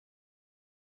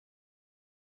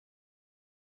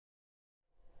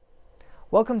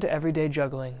Welcome to Everyday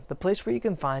Juggling, the place where you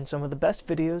can find some of the best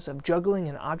videos of juggling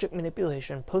and object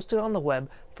manipulation posted on the web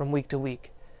from week to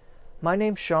week. My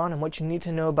name's Sean, and what you need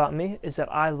to know about me is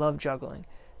that I love juggling,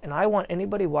 and I want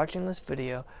anybody watching this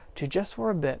video to, just for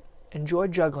a bit, enjoy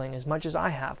juggling as much as I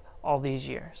have all these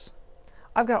years.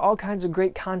 I've got all kinds of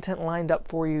great content lined up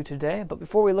for you today, but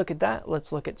before we look at that,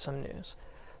 let's look at some news.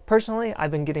 Personally,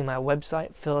 I've been getting my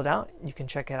website filled out. You can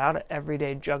check it out at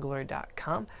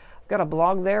everydayjuggler.com. I've got a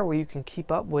blog there where you can keep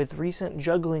up with recent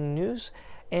juggling news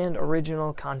and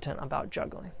original content about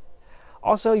juggling.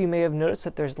 Also, you may have noticed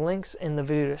that there's links in the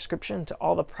video description to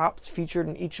all the props featured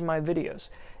in each of my videos.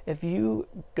 If you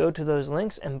go to those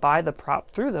links and buy the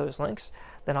prop through those links,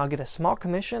 then I'll get a small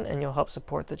commission and you'll help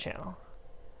support the channel.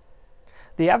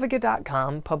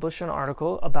 TheAdvocate.com published an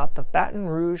article about the Baton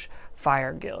Rouge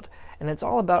Fire Guild, and it's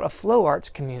all about a flow arts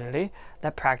community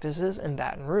that practices in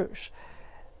Baton Rouge.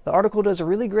 The article does a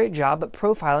really great job at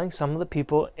profiling some of the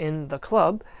people in the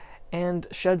club and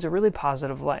sheds a really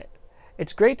positive light.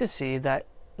 It's great to see that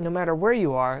no matter where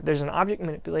you are, there's an object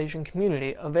manipulation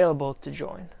community available to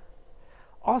join.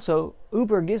 Also,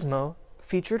 Uber Gizmo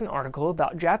featured an article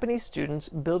about Japanese students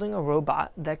building a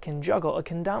robot that can juggle a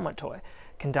kendama toy.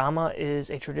 Kendama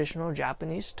is a traditional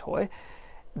Japanese toy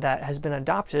that has been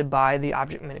adopted by the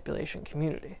object manipulation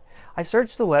community. I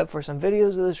searched the web for some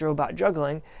videos of this robot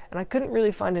juggling, and I couldn't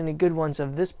really find any good ones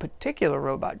of this particular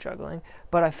robot juggling,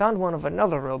 but I found one of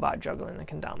another robot juggling the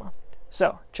kendama.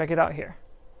 So, check it out here.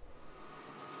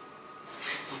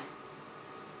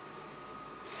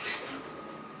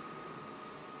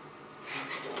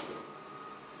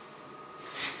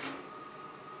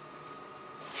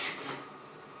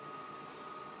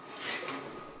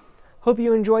 Hope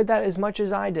you enjoyed that as much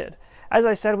as I did. As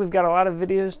I said, we've got a lot of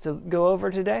videos to go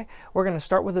over today. We're going to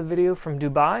start with a video from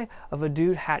Dubai of a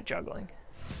dude hat juggling.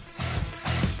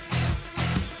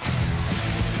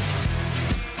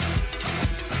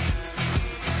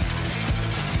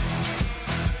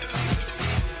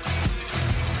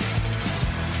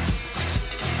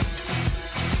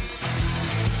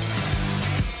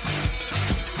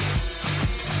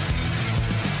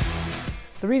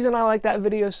 The reason I like that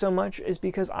video so much is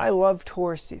because I love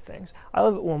touristy things. I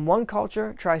love it when one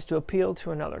culture tries to appeal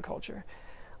to another culture.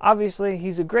 Obviously,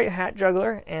 he's a great hat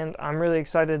juggler, and I'm really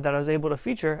excited that I was able to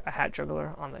feature a hat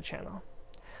juggler on the channel.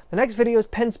 The next video is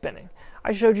pin spinning.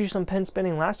 I showed you some pin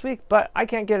spinning last week, but I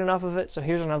can't get enough of it, so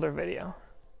here's another video.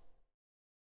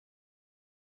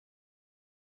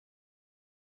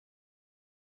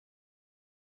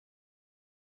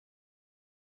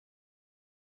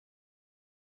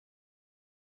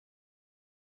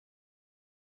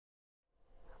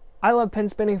 I love pin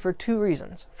spinning for two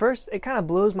reasons. First, it kind of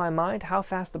blows my mind how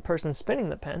fast the person spinning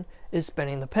the pin is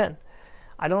spinning the pin.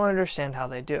 I don't understand how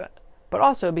they do it. But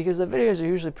also because the videos are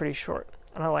usually pretty short,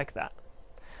 and I like that.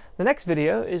 The next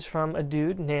video is from a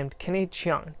dude named Kenny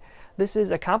Cheung. This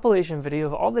is a compilation video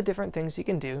of all the different things he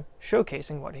can do,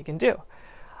 showcasing what he can do.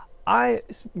 I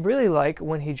really like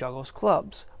when he juggles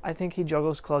clubs. I think he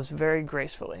juggles clubs very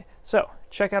gracefully. So,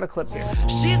 check out a clip here.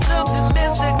 She's something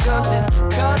mystical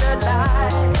and colored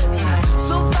lights.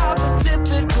 So far from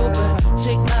typical, but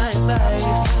take my advice.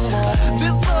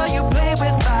 Before you play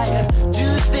with fire, do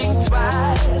think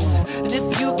twice. And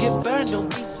if you get burned,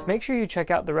 don't be... Make sure you check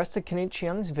out the rest of Kenny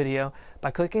Cheung's video by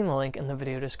clicking the link in the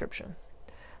video description.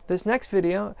 This next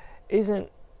video isn't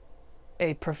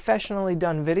a professionally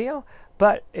done video,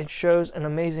 but it shows an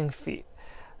amazing feat.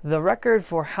 The record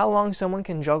for how long someone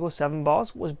can juggle 7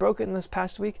 balls was broken this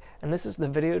past week, and this is the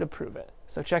video to prove it.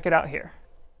 So check it out here.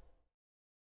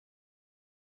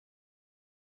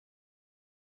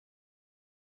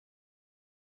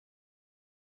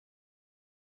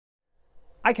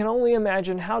 I can only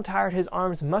imagine how tired his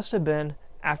arms must have been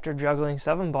after juggling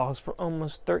 7 balls for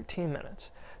almost 13 minutes.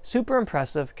 Super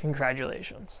impressive,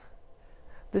 congratulations.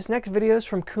 This next video is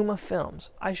from Kuma Films.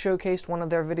 I showcased one of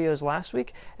their videos last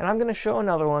week, and I'm going to show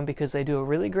another one because they do a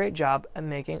really great job at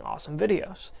making awesome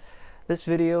videos. This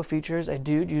video features a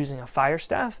dude using a fire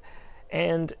staff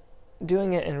and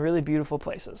doing it in really beautiful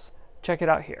places. Check it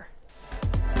out here.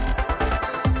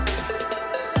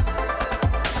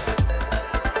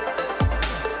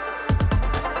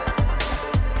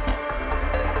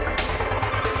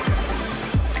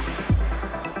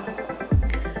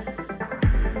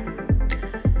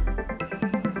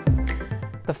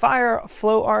 The fire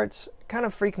flow arts kind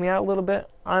of freak me out a little bit.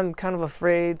 I'm kind of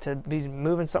afraid to be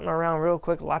moving something around real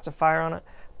quick, lots of fire on it,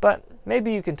 but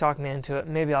maybe you can talk me into it.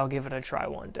 Maybe I'll give it a try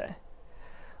one day.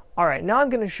 Alright, now I'm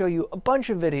going to show you a bunch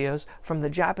of videos from the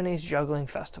Japanese Juggling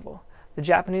Festival. The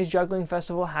Japanese Juggling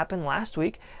Festival happened last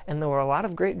week, and there were a lot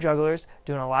of great jugglers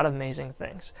doing a lot of amazing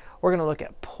things. We're going to look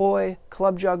at poi,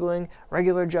 club juggling,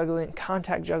 regular juggling,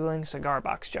 contact juggling, cigar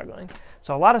box juggling.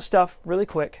 So a lot of stuff really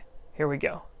quick. Here we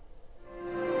go.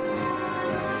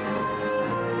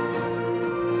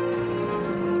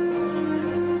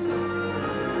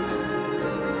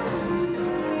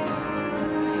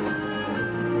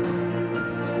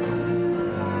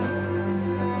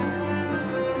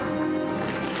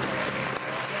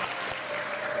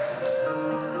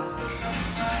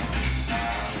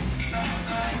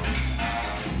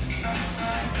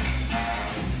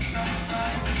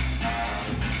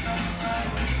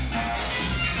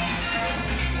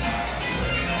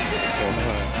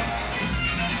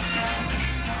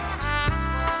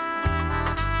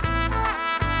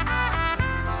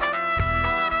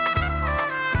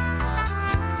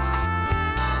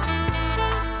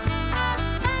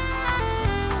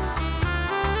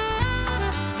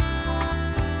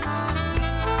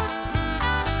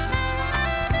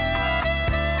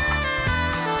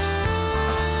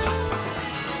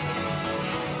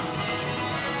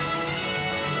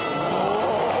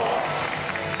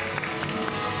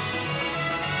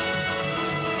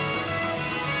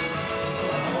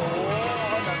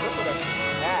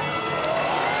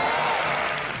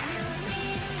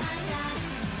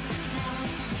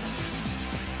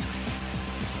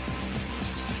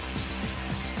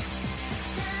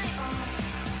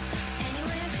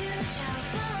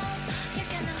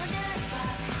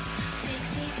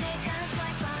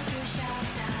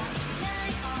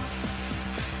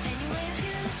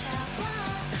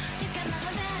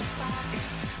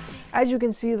 As you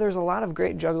can see, there's a lot of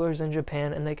great jugglers in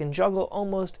Japan, and they can juggle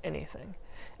almost anything.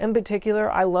 In particular,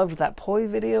 I loved that poi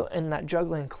video and that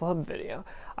juggling club video.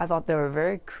 I thought they were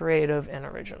very creative and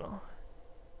original.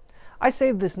 I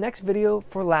saved this next video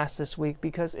for last this week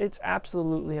because it's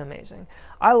absolutely amazing.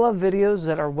 I love videos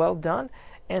that are well done,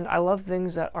 and I love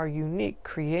things that are unique,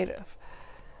 creative.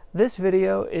 This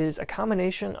video is a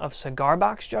combination of cigar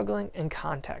box juggling and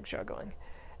contact juggling,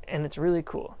 and it's really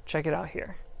cool. Check it out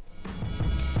here.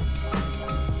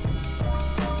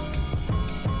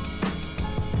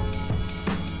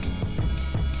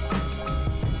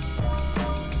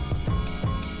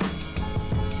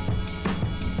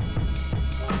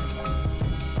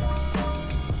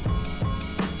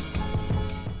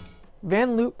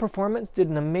 Van Loop Performance did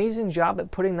an amazing job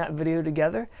at putting that video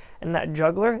together, and that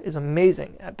juggler is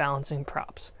amazing at balancing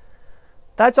props.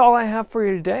 That's all I have for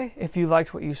you today. If you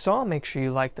liked what you saw, make sure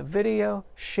you like the video,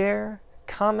 share,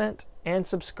 comment, and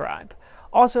subscribe.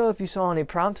 Also, if you saw any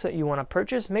prompts that you want to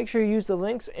purchase, make sure you use the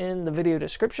links in the video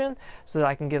description so that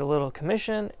I can get a little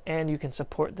commission and you can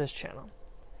support this channel.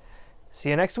 See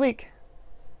you next week.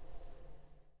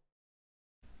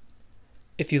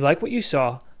 If you like what you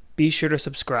saw, be sure to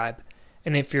subscribe.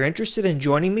 And if you're interested in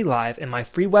joining me live in my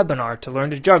free webinar to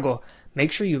learn to juggle,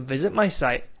 make sure you visit my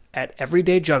site at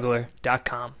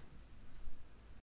everydayjuggler.com.